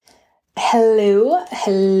Hello. I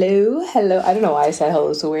don't know why I said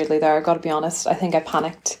hello so weirdly there. I've got to be honest. I think I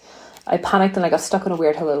panicked. And I got stuck on a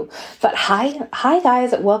weird hello. But hi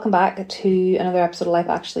guys. Welcome back to another episode of Life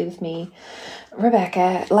Actually with me,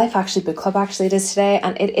 Rebecca. Life Actually Book Club actually it is today.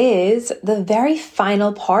 And it is the very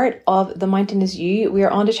final part of The Mountain Is You. We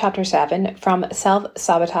are on to chapter 7, from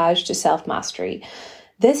self-sabotage to self-mastery.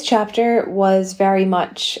 This chapter was very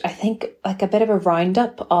much, I think, like a bit of a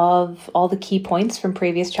roundup of all the key points from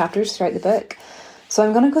previous chapters throughout the book. So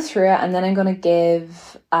I'm going to go through it and then I'm going to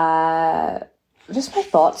give just my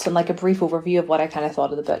thoughts and like a brief overview of what I kind of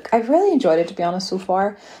thought of the book. I've really enjoyed it, to be honest, so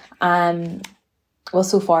far.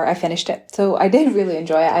 So far I finished it. So I did really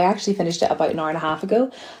enjoy it. I actually finished it about an hour and a half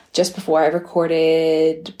ago, just before I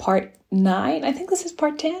recorded part 9. I think this is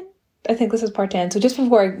part 10. So just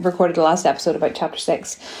before I recorded the last episode about chapter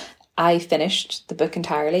 6, I finished the book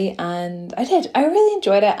entirely, and I really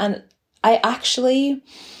enjoyed it. And I've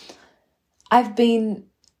been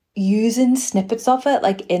using snippets of it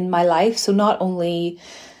like in my life. So not only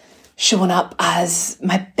showing up as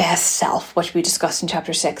my best self, which we discussed in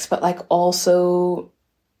chapter 6, but like also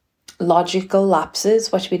logical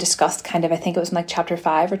lapses, which we discussed kind of, I think it was in like chapter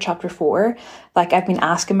 5 or chapter 4. Like I've been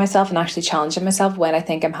asking myself and actually challenging myself when I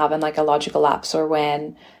think I'm having like a logical lapse, or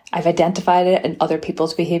when I've identified it in other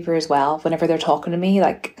people's behavior as well, whenever they're talking to me,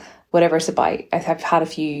 like whatever it's about. I've had a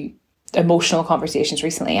few emotional conversations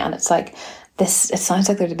recently, and it's like it sounds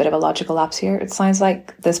like there's a bit of a logical lapse here. It sounds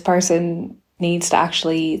like this person needs to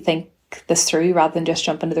actually think this through rather than just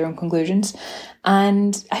jump into their own conclusions.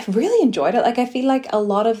 And I've really enjoyed it. Like I feel like a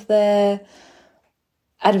lot of the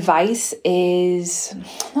advice is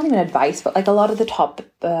not even advice, but like a lot of the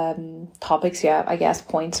topics, I guess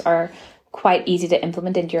points are quite easy to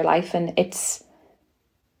implement into your life. And it's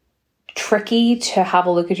tricky to have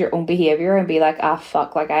a look at your own behavior and be like,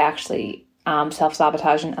 fuck, like I actually am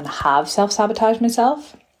self-sabotaging and have self-sabotaged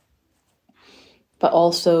myself. But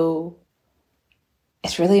also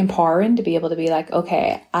it's really empowering to be able to be like,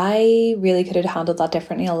 okay, I really could have handled that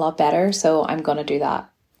differently, a lot better, so I'm going to do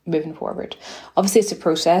that moving forward. Obviously, it's a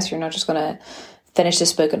process. You're not just going to finish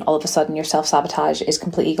this book and all of a sudden your self-sabotage is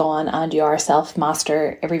completely gone and you are a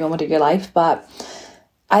self-master every moment of your life. But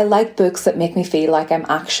I like books that make me feel like I'm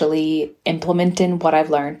actually implementing what I've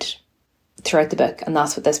learned throughout the book, and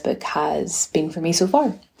that's what this book has been for me so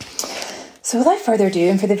far. So without further ado,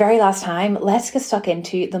 and for the very last time, let's get stuck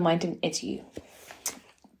into The Mountain Is You.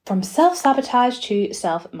 From self-sabotage to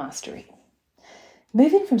self-mastery.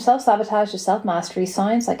 Moving from self-sabotage to self-mastery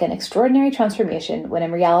sounds like an extraordinary transformation, when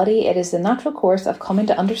in reality it is the natural course of coming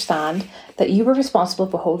to understand that you were responsible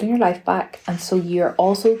for holding your life back, and so you are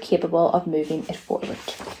also capable of moving it forward.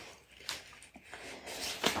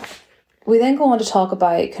 We then go on to talk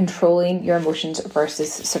about controlling your emotions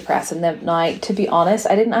versus suppressing them. Now, to be honest,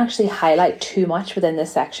 I didn't actually highlight too much within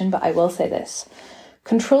this section, but I will say this.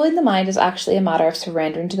 Controlling the mind is actually a matter of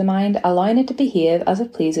surrendering to the mind, allowing it to behave as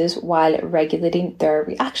it pleases while regulating their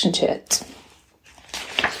reaction to it.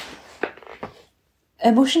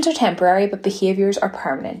 Emotions are temporary, but behaviours are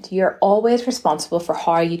permanent. You're always responsible for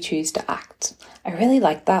how you choose to act. I really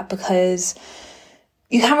like that, because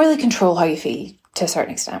you can't really control how you feel to a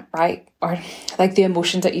certain extent, right? Or like the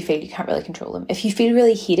emotions that you feel, you can't really control them. If you feel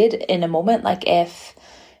really heated in a moment, like if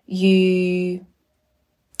you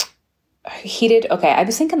heated, okay, I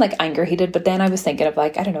was thinking like anger heated, but then I was thinking of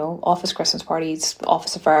like, I don't know, office Christmas parties,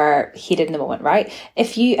 office affair, heated in the moment, right? I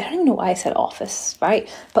don't even know why I said office, right?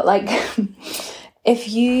 But like, if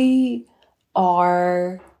you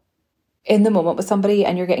are in the moment with somebody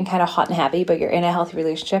and you're getting kind of hot and heavy, but you're in a healthy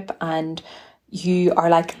relationship and you are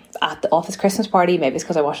like at the office Christmas party, maybe it's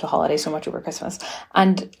because I watched The Holiday so much over Christmas,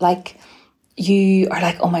 and like, you are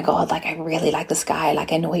like, oh my God, like I really like this guy,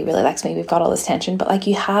 like I know he really likes me, we've got all this tension, but like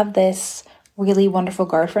you have this really wonderful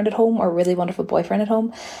girlfriend at home or really wonderful boyfriend at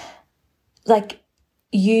home, like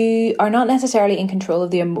you are not necessarily in control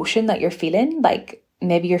of the emotion that you're feeling. Like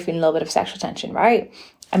maybe you're feeling a little bit of sexual tension, right?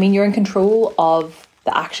 I mean, you're in control of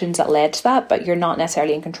the actions that led to that, but you're not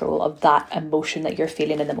necessarily in control of that emotion that you're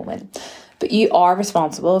feeling in the moment. But you are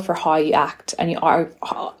responsible for how you act, and you are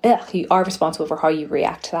responsible for how you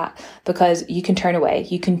react to that, because you can turn away.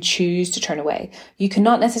 You can choose to turn away. You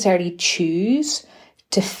cannot necessarily choose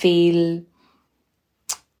to feel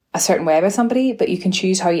a certain way about somebody, but you can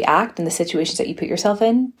choose how you act in the situations that you put yourself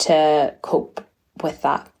in to cope with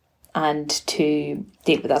that and to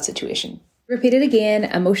deal with that situation. Repeat it again.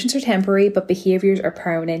 Emotions are temporary, but behaviours are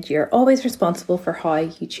permanent. You're always responsible for how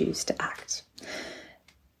you choose to act.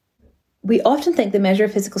 We often think the measure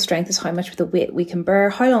of physical strength is how much of the weight we can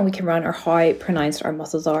bear, how long we can run, or how pronounced our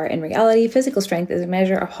muscles are. In reality, physical strength is a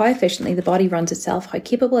measure of how efficiently the body runs itself, how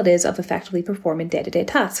capable it is of effectively performing day-to-day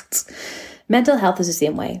tasks. Mental health is the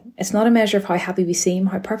same way. It's not a measure of how happy we seem,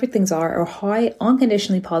 how perfect things are, or how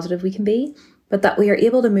unconditionally positive we can be, but that we are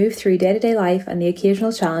able to move through day-to-day life and the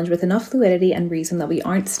occasional challenge with enough fluidity and reason that we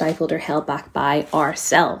aren't stifled or held back by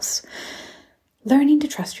ourselves. Learning to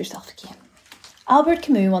trust yourself again. Albert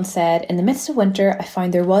Camus once said, "In the midst of winter, I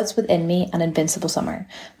found there was within me an invincible summer."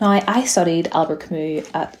 Now, I studied Albert Camus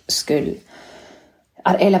at school,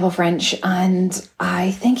 at A-level French, and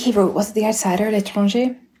I think he wrote, was it The Outsider,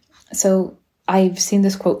 L'Étranger? So I've seen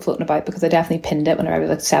this quote floating about because I definitely pinned it when I was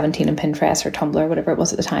like 17 in Pinterest or Tumblr, whatever it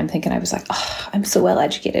was at the time, thinking I was like, oh, I'm so well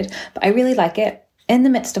educated. But I really like it. In the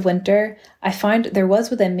midst of winter, I found there was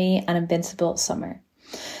within me an invincible summer.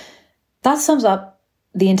 That sums up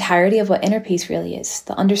the entirety of what inner peace really is.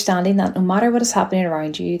 The understanding that no matter what is happening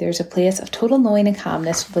around you, there's a place of total knowing and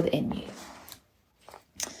calmness within you.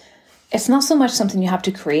 It's not so much something you have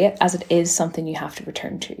to create as it is something you have to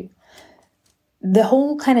return to. The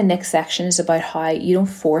whole kind of next section is about how you don't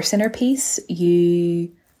force inner peace.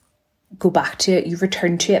 You go back to it, you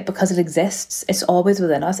return to it because it exists. It's always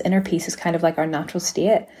within us. Inner peace is kind of like our natural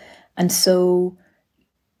state. And so,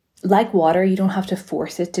 like water, you don't have to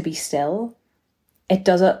force it to be still. It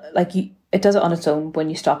does it it does it on its own when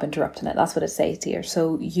you stop interrupting it. That's what it says here.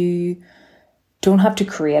 So you don't have to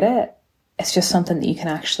create it. It's just something that you can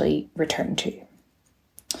actually return to.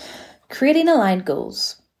 Creating aligned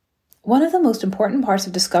goals. One of the most important parts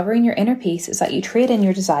of discovering your inner peace is that you trade in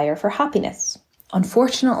your desire for happiness.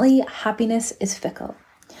 Unfortunately, happiness is fickle.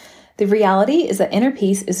 The reality is that inner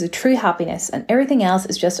peace is the true happiness, and everything else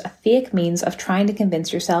is just a fake means of trying to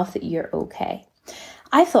convince yourself that you're okay.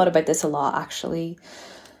 I've thought about this a lot, actually.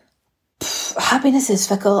 Happiness is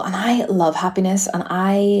fickle, and I love happiness, and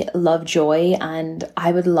I love joy, and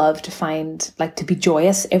I would love to to be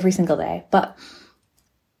joyous every single day. But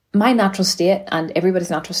my natural state and everybody's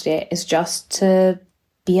natural state is just to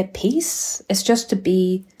be at peace. It's just to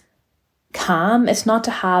be calm. It's not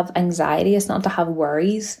to have anxiety. It's not to have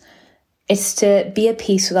worries. It's to be at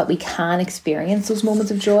peace so that we can experience those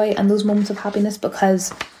moments of joy and those moments of happiness.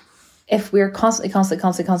 Because if we're constantly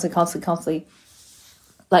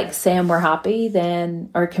like saying we're happy, then,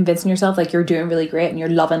 or convincing yourself like you're doing really great and you're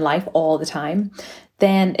loving life all the time,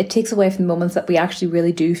 then it takes away from the moments that we actually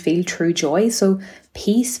really do feel true joy. So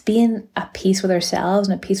peace, being at peace with ourselves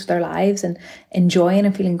and at peace with our lives and enjoying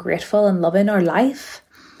and feeling grateful and loving our life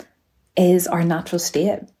is our natural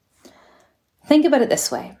state. Think about it this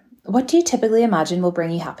way. What do you typically imagine will bring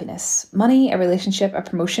you happiness? Money, a relationship, a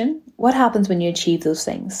promotion? What happens when you achieve those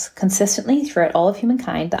things? Consistently throughout all of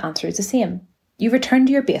humankind, the answer is the same. You return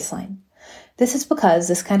to your baseline. This is because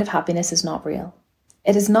this kind of happiness is not real.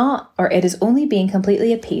 It is not, or it is only being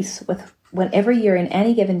completely at peace with whenever you're in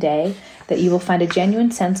any given day that you will find a genuine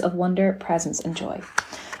sense of wonder, presence, and joy.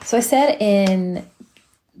 So I said in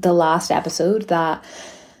the last episode that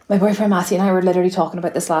my boyfriend Matthew and I were literally talking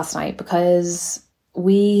about this last night because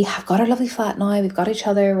we have got our lovely flat now. We've got each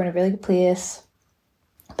other. We're in a really good place.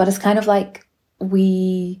 But it's kind of like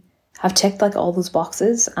we have ticked like all those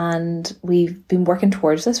boxes and we've been working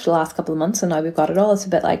towards this for the last couple of months and now we've got it all. It's a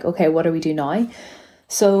bit like, okay, what do we do now?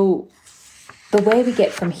 So the way we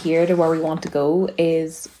get from here to where we want to go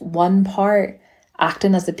is one part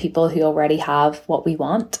acting as the people who already have what we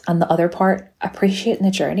want, and the other part appreciating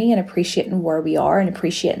the journey and appreciating where we are and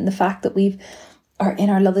appreciating the fact that we are in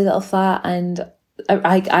our lovely little flat. And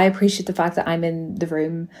I appreciate the fact that I'm in the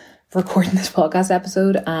room recording this podcast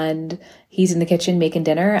episode and he's in the kitchen making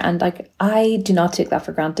dinner, and like I do not take that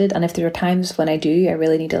for granted. And if there are times when I do, I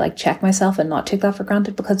really need to like check myself and not take that for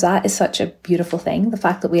granted, because that is such a beautiful thing. The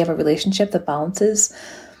fact that we have a relationship that balances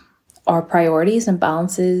our priorities and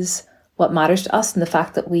balances what matters to us, and the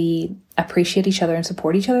fact that we appreciate each other and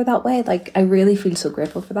support each other that way, like I really feel so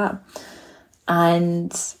grateful for that.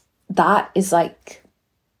 And that is like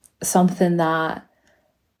something that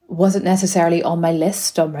wasn't necessarily on my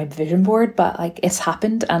list, on my vision board, but like it's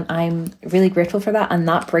happened and I'm really grateful for that. And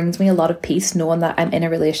that brings me a lot of peace, knowing that I'm in a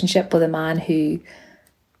relationship with a man who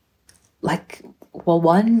like, well,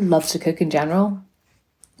 one, loves to cook in general,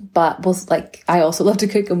 but was like, I also love to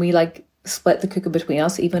cook, and we like split the cooking between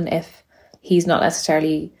us. Even if he's not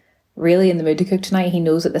necessarily really in the mood to cook tonight, he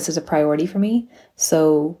knows that this is a priority for me.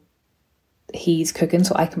 So he's cooking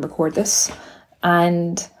so I can record this.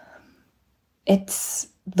 And it's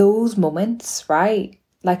those moments, right?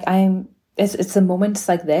 Like it's the moments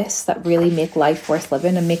like this that really make life worth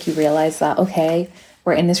living and make you realize that, okay,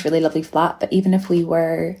 we're in this really lovely flat, but even if we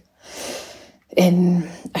were in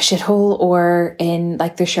a shithole or in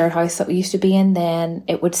like the shared house that we used to be in, then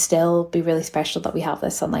it would still be really special that we have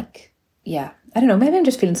this. And like, yeah, I don't know, maybe I'm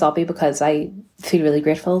just feeling sloppy because I feel really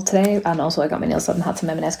grateful today. And also I got my nails done and had some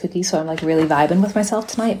M&S cookies, so I'm like really vibing with myself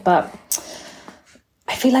tonight. But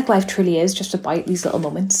I feel like life truly is just about these little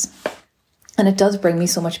moments. And it does bring me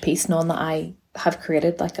so much peace knowing that I have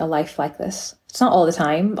created like a life like this. It's not all the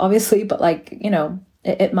time, obviously, but like, you know,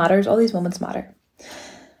 it matters. All these moments matter.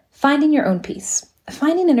 Finding your own peace.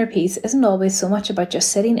 Finding inner peace isn't always so much about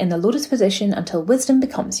just sitting in the lotus position until wisdom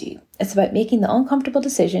becomes you. It's about making the uncomfortable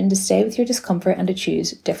decision to stay with your discomfort and to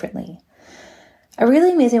choose differently. A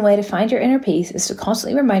really amazing way to find your inner peace is to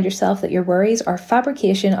constantly remind yourself that your worries are a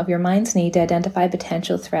fabrication of your mind's need to identify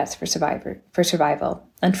potential threats for survival.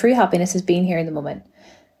 And true happiness is being here in the moment.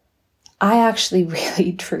 I actually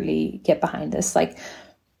really, truly get behind this. Like,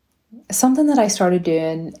 something that I started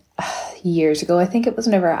doing years ago, I think it was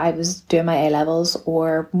whenever I was doing my A-levels,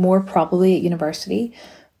 or more probably at university,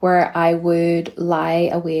 where I would lie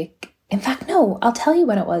awake. In fact, no, I'll tell you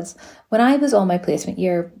when it was. When I was on my placement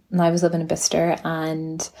year and I was living in Bicester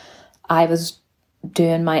and I was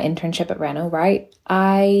doing my internship at Reno, right?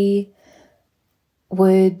 I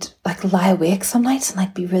would like lie awake some nights and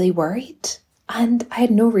like be really worried. And I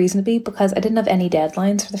had no reason to be, because I didn't have any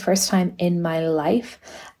deadlines for the first time in my life.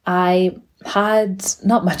 I had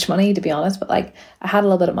not much money, to be honest, but like I had a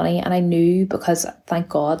little bit of money, and I knew, because thank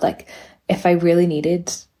God, like if I really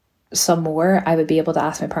needed some more, I would be able to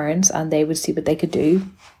ask my parents and they would see what they could do.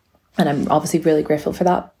 And I'm obviously really grateful for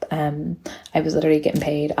that. I was literally getting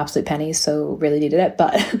paid absolute pennies, so really needed it.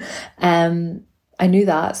 But I knew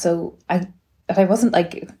that. So if I wasn't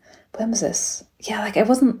like, when was this? Yeah, like I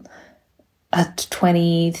wasn't at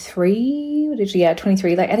 23.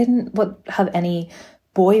 23. Like I didn't have any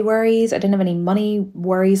boy worries. I didn't have any money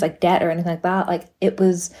worries, like debt or anything like that. Like it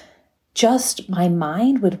was just, my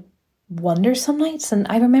mind would wander some nights. And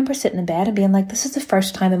I remember sitting in bed and being like, this is the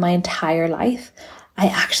first time in my entire life I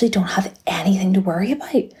actually don't have anything to worry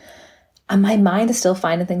about. And my mind is still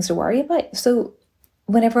finding things to worry about. So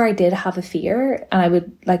whenever I did have a fear, and I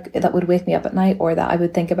would like, that would wake me up at night, or that I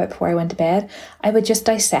would think about before I went to bed, I would just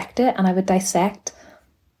dissect it, and I would dissect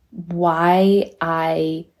why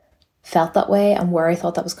I felt that way and where I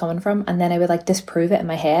thought that was coming from. And then I would like disprove it in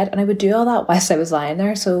my head, and I would do all that whilst I was lying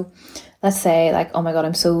there. So let's say like, oh my God,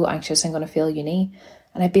 I'm so anxious, I'm going to fail uni.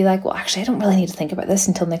 And I'd be like, well, actually, I don't really need to think about this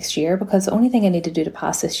until next year, because the only thing I need to do to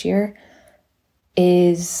pass this year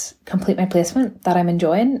is complete my placement that I'm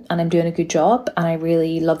enjoying, and I'm doing a good job, and I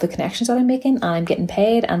really love the connections that I'm making, and I'm getting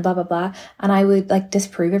paid, and blah, blah, blah. And I would like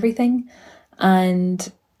disprove everything.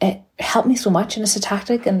 And it helped me so much. And it's a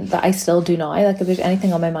tactic and that I still do now. Like if there's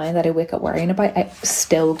anything on my mind that I wake up worrying about, I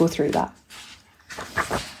still go through that.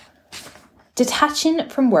 Detaching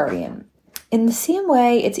from worrying. In the same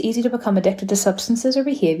way, it's easy to become addicted to substances or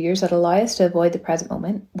behaviours that allow us to avoid the present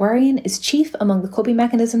moment. Worrying is chief among the coping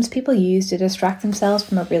mechanisms people use to distract themselves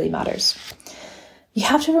from what really matters. You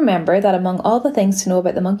have to remember that among all the things to know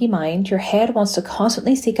about the monkey mind, your head wants to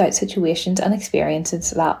constantly seek out situations and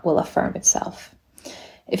experiences that will affirm itself.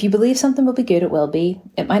 If you believe something will be good, it will be.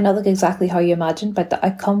 It might not look exactly how you imagined, but the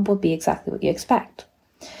outcome will be exactly what you expect.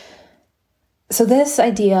 So this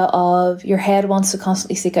idea of your head wants to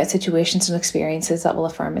constantly seek out situations and experiences that will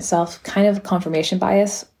affirm itself, kind of confirmation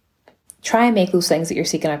bias. Try and make those things that you're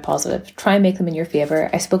seeking out positive. Try and make them in your favour.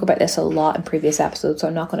 I spoke about this a lot in previous episodes, so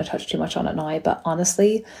I'm not going to touch too much on it now. But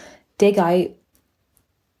honestly, dig out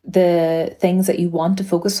the things that you want to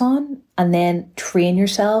focus on and then train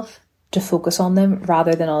yourself to focus on them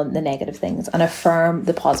rather than on the negative things, and affirm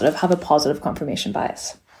the positive. Have a positive confirmation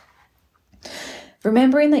bias.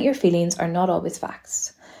 Remembering that your feelings are not always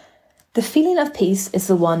facts. The feeling of peace is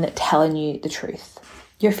the one telling you the truth.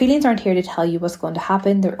 Your feelings aren't here to tell you what's going to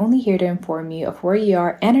happen. They're only here to inform you of where you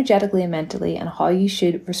are energetically and mentally, and how you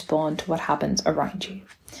should respond to what happens around you.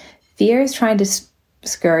 Fear is trying to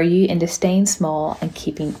scare you into staying small and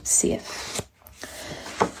keeping safe.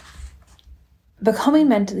 Becoming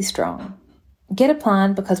mentally strong. Get a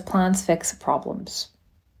plan, because plans fix problems.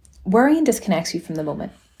 Worrying disconnects you from the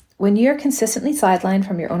moment. When you're consistently sidelined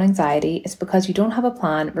from your own anxiety, it's because you don't have a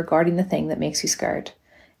plan regarding the thing that makes you scared.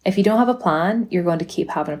 If you don't have a plan, you're going to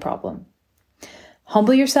keep having a problem.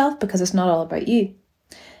 Humble yourself, because it's not all about you.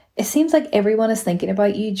 It seems like everyone is thinking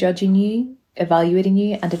about you, judging you, evaluating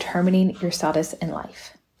you, and determining your status in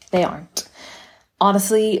life. They aren't.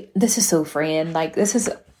 Honestly, this is so freeing. Like, this is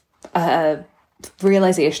a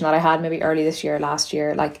realization that I had maybe early this year, last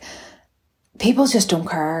year. Like, people just don't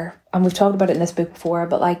care. And we've talked about it in this book before,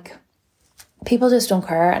 but like, people just don't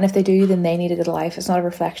care. And if they do, then they need a good life. It's not a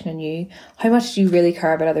reflection on you. How much do you really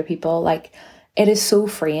care about other people? Like, It is so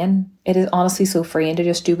freeing. It is honestly so freeing to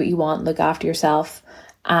just do what you want, look after yourself,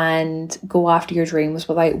 and go after your dreams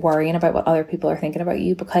without worrying about what other people are thinking about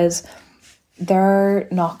you, because they're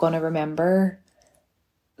not going to remember.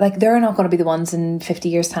 Like, they're not going to be the ones in 50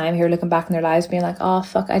 years' time who are looking back in their lives being like, oh,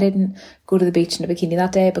 fuck, I didn't go to the beach in a bikini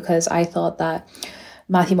that day because I thought that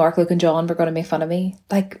Matthew, Mark, Luke and John were going to make fun of me.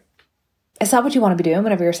 Like, is that what you want to be doing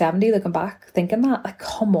whenever you're 70, looking back, thinking that? Like,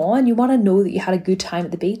 come on, you want to know that you had a good time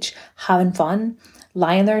at the beach, having fun,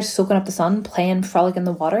 lying there, soaking up the sun, playing frolic in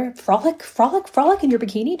the water. Frolic in your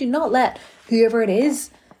bikini. Do not let whoever it is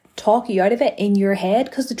talk you out of it in your head,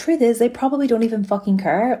 because the truth is they probably don't even fucking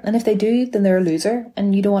care, and if they do, then they're a loser,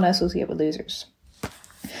 and you don't want to associate with losers.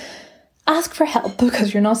 Ask for help,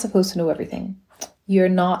 because you're not supposed to know everything. You're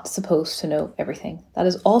not supposed to know everything. That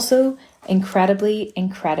is also incredibly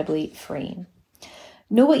freeing.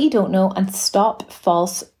 Know what you don't know and stop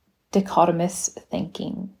false dichotomous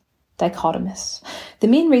thinking. The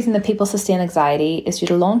main reason that people sustain anxiety is due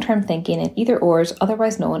to long-term thinking in either ors,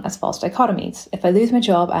 otherwise known as false dichotomies. If I lose my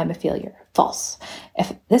job, I'm a failure. False.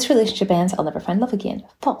 If this relationship ends, I'll never find love again.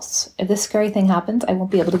 False. If this scary thing happens, I won't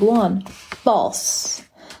be able to go on. False.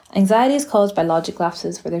 Anxiety is caused by logic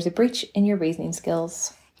lapses where there's a breach in your reasoning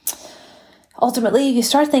skills. Ultimately, you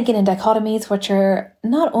start thinking in dichotomies which are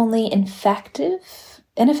not only ineffective,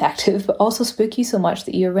 but also spook you so much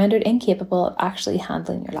that you are rendered incapable of actually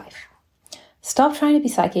handling your life. Stop trying to be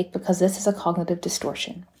psychic, because this is a cognitive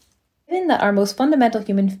distortion. Given that our most fundamental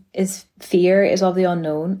human fear is of the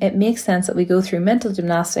unknown, it makes sense that we go through mental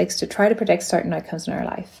gymnastics to try to predict certain outcomes in our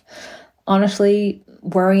life. Honestly,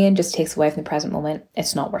 worrying just takes away from the present moment.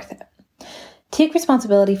 It's not worth it. Take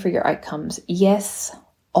responsibility for your outcomes. Yes,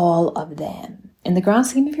 all of them. In the grand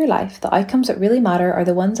scheme of your life, the outcomes that really matter are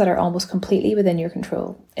the ones that are almost completely within your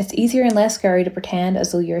control. It's easier and less scary to pretend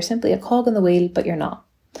as though you're simply a cog in the wheel, but you're not.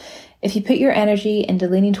 If you put your energy into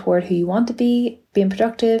leaning toward who you want to be, being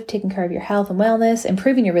productive, taking care of your health and wellness,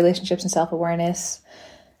 improving your relationships and self-awareness,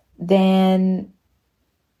 then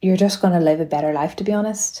you're just going to live a better life, to be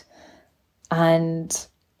honest. And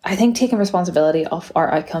I think taking responsibility of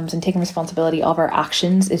our outcomes and taking responsibility of our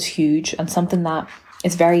actions is huge, and something that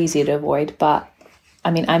is very easy to avoid. But I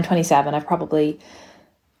mean, I'm 27. I've probably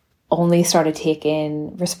only started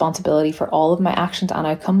taking responsibility for all of my actions and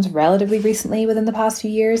outcomes relatively recently within the past few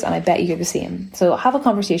years, and I bet you're the same. So have a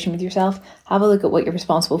conversation with yourself, have a look at what you're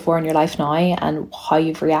responsible for in your life now and how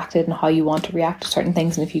you've reacted and how you want to react to certain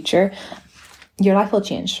things in the future. Your life will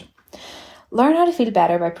change. Learn how to feel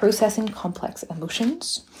better by processing complex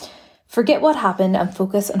emotions. Forget what happened and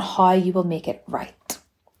focus on how you will make it right.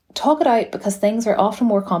 Talk it out, because things are often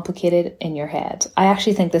more complicated in your head. I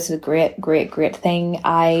actually think this is a great thing.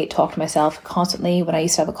 I talk to myself constantly. When I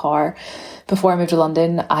used to have a car before I moved to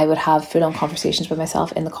London, I would have full-on conversations with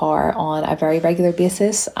myself in the car on a very regular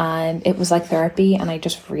basis, and it was like therapy, and I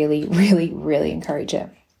just really encourage it.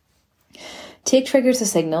 Take triggers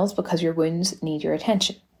as signals, because your wounds need your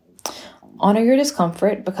attention. Honor your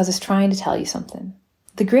discomfort, because it's trying to tell you something.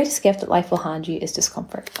 The greatest gift that life will hand you is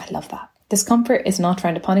discomfort. I love that. Discomfort is not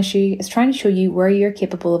trying to punish you, it's trying to show you where you're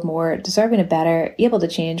capable of more, deserving of better, able to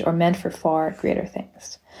change, or meant for far greater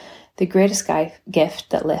things. The greatest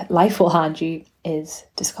gift that life will hand you is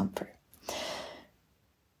discomfort.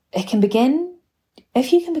 If you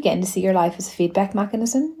can begin to see your life as a feedback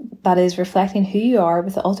mechanism, that is reflecting who you are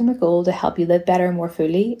with the ultimate goal to help you live better and more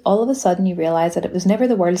fully, all of a sudden you realise that it was never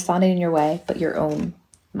the world standing in your way, but your own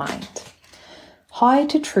mind. How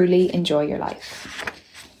to truly enjoy your life.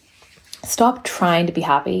 Stop trying to be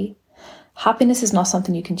happy. Happiness is not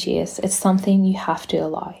something you can chase. It's something you have to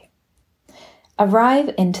allow.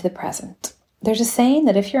 Arrive into the present. There's a saying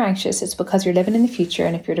that if you're anxious, it's because you're living in the future,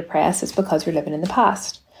 and if you're depressed, it's because you're living in the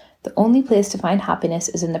past. The only place to find happiness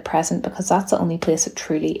is in the present, because that's the only place it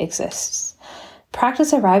truly exists.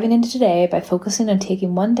 Practice arriving into today by focusing on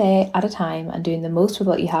taking one day at a time and doing the most with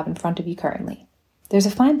what you have in front of you currently. There's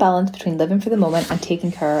a fine balance between living for the moment and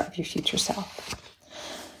taking care of your future self.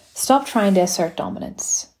 Stop trying to assert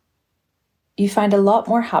dominance. You find a lot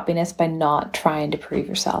more happiness by not trying to prove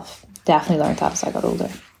yourself. Definitely learned that as I got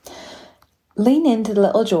older. Lean into the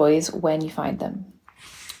little joys when you find them.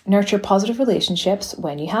 Nurture positive relationships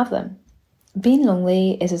when you have them. Being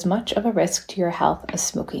lonely is as much of a risk to your health as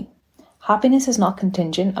smoking. Happiness is not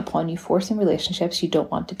contingent upon you forcing relationships you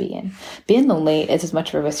don't want to be in. Being lonely is as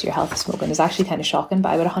much of a risk to your health as smoking. It's actually kind of shocking, but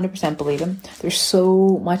I would 100% believe him. There's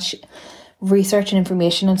so much research and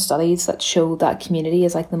information and studies that show that community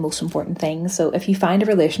is like the most important thing. So if you find a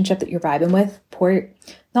relationship that you're vibing with, pour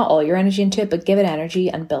not all your energy into it, but give it energy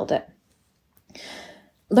and build it.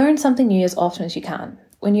 Learn something new as often as you can.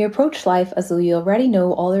 when you approach life as though you already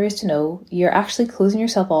know all there is to know, you're actually closing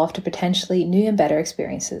yourself off to potentially new and better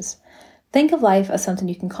experiences. Think of life as something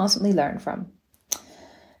you can constantly learn from.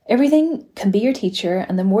 Everything can be your teacher,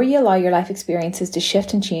 and the more you allow your life experiences to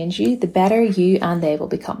shift and change you, the better you and they will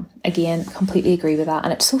become. Again, completely agree with that.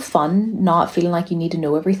 And it's so fun not feeling like you need to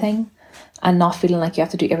know everything and not feeling like you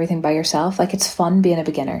have to do everything by yourself. Like, it's fun being a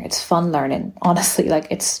beginner. It's fun learning. Honestly, like,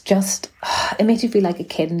 it's just, it makes you feel like a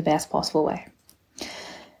kid in the best possible way.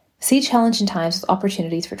 See challenging times as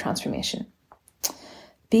opportunities for transformation.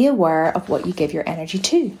 Be aware of what you give your energy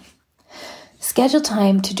to. Schedule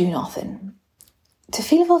time to do nothing. To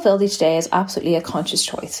feel fulfilled each day is absolutely a conscious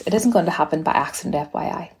choice. It isn't going to happen by accident,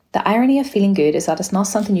 FYI. The irony of feeling good is that it's not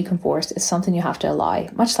something you can force, it's something you have to allow.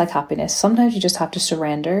 Much like happiness, sometimes you just have to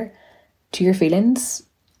surrender to your feelings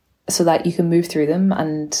so that you can move through them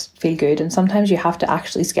and feel good. And sometimes you have to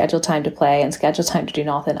actually schedule time to play and schedule time to do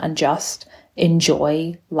nothing and just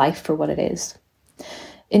enjoy life for what it is.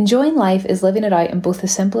 Enjoying life is living it out in both the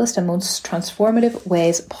simplest and most transformative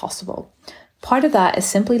ways possible. Part of that is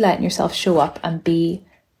simply letting yourself show up and be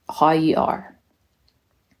how you are.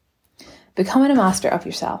 Becoming a master of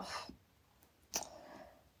yourself.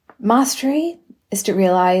 Mastery is to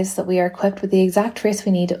realise that we are equipped with the exact traits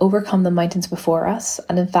we need to overcome the mountains before us,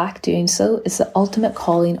 and in fact doing so is the ultimate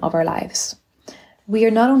calling of our lives. We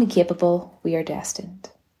are not only capable, we are destined.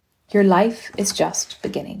 Your life is just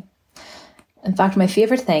beginning. In fact, my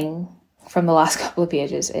favourite thing from the last couple of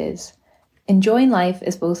pages is enjoying life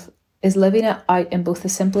is living it out in both the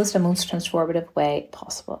simplest and most transformative way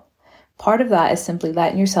possible. Part of that is simply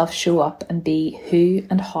letting yourself show up and be who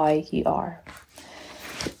and how you are.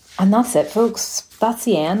 And that's it, folks. That's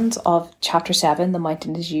the end of chapter 7, The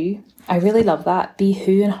Mountain Is You. I really love that. Be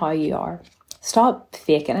who and how you are. Stop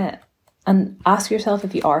faking it and ask yourself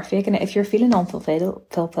if you are faking it. If you're feeling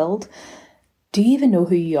unfulfilled, do you even know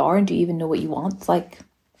who you are and do you even know what you want? Like,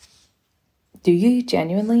 do you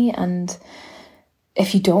genuinely? And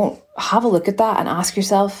if you don't, have a look at that and ask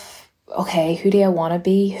yourself, okay, who do I want to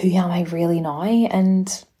be? Who am I really now?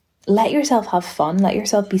 And let yourself have fun. Let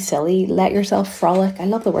yourself be silly. Let yourself frolic. I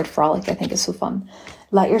love the word frolic. I think it's so fun.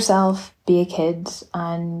 Let yourself be a kid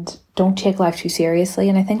and don't take life too seriously.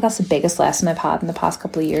 And I think that's the biggest lesson I've had in the past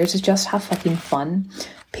couple of years is just have fucking fun.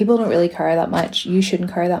 People don't really care that much. You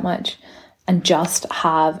shouldn't care that much. And just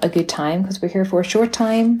have a good time because we're here for a short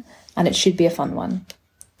time and it should be a fun one.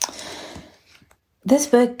 This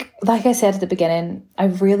book, like I said at the beginning, I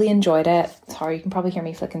really enjoyed it. Sorry, you can probably hear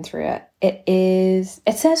me flicking through it.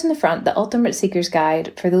 It says in the front, the ultimate seeker's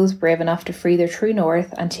guide for those brave enough to free their true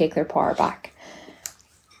north and take their power back.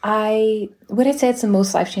 Would I say it's the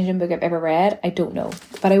most life-changing book I've ever read? I don't know.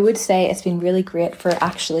 But I would say it's been really great for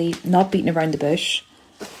actually not beating around the bush,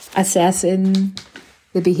 assessing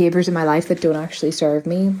the behaviours in my life that don't actually serve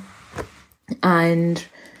me, and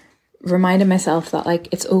reminding myself that, like,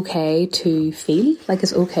 it's okay to feel, like,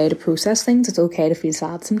 it's okay to process things, it's okay to feel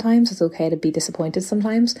sad sometimes, it's okay to be disappointed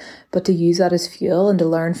sometimes, but to use that as fuel and to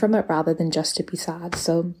learn from it rather than just to be sad.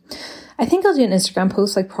 So I think I'll do an Instagram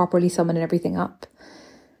post, like, properly summing everything up.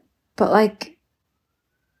 But, like,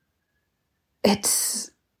 it's,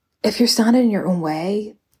 if you're standing in your own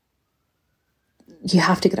way, you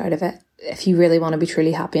have to get out of it if you really want to be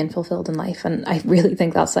truly happy and fulfilled in life. And I really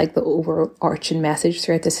think that's like the overarching message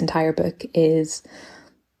throughout this entire book is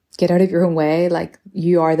get out of your own way. Like,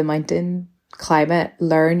 you are the mountain, climb it,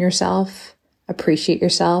 learn yourself, appreciate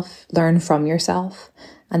yourself, learn from yourself,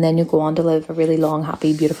 and then you'll go on to live a really long,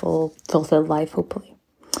 happy, beautiful, fulfilled life, hopefully.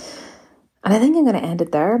 And I think I'm going to end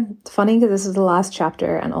it there. It's funny because this is the last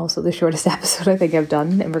chapter and also the shortest episode I think I've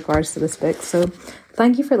done in regards to this book. So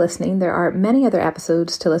thank you for listening. There are many other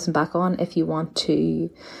episodes to listen back on if you want to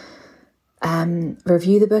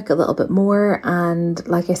review the book a little bit more. And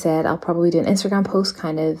like I said, I'll probably do an Instagram post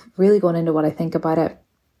kind of really going into what I think about it.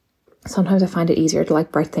 Sometimes I find it easier to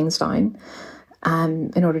like write things down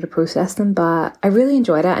in order to process them. But I really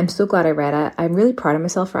enjoyed it. I'm so glad I read it. I'm really proud of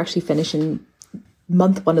myself for actually finishing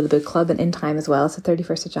month 1 of the book club and in time as well. It's the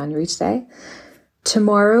 31st of January today.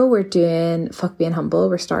 Tomorrow we're doing Fuck Being Humble.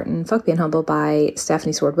 We're starting Fuck Being Humble by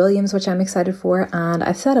Stephanie Sword Williams, which I'm excited for. And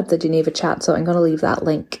I've set up the Geneva chat, so I'm going to leave that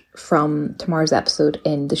link from tomorrow's episode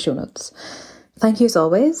in the show notes. Thank you as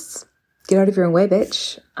always. Get out of your own way,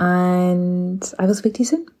 bitch. And I will speak to you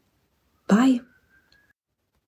soon. Bye.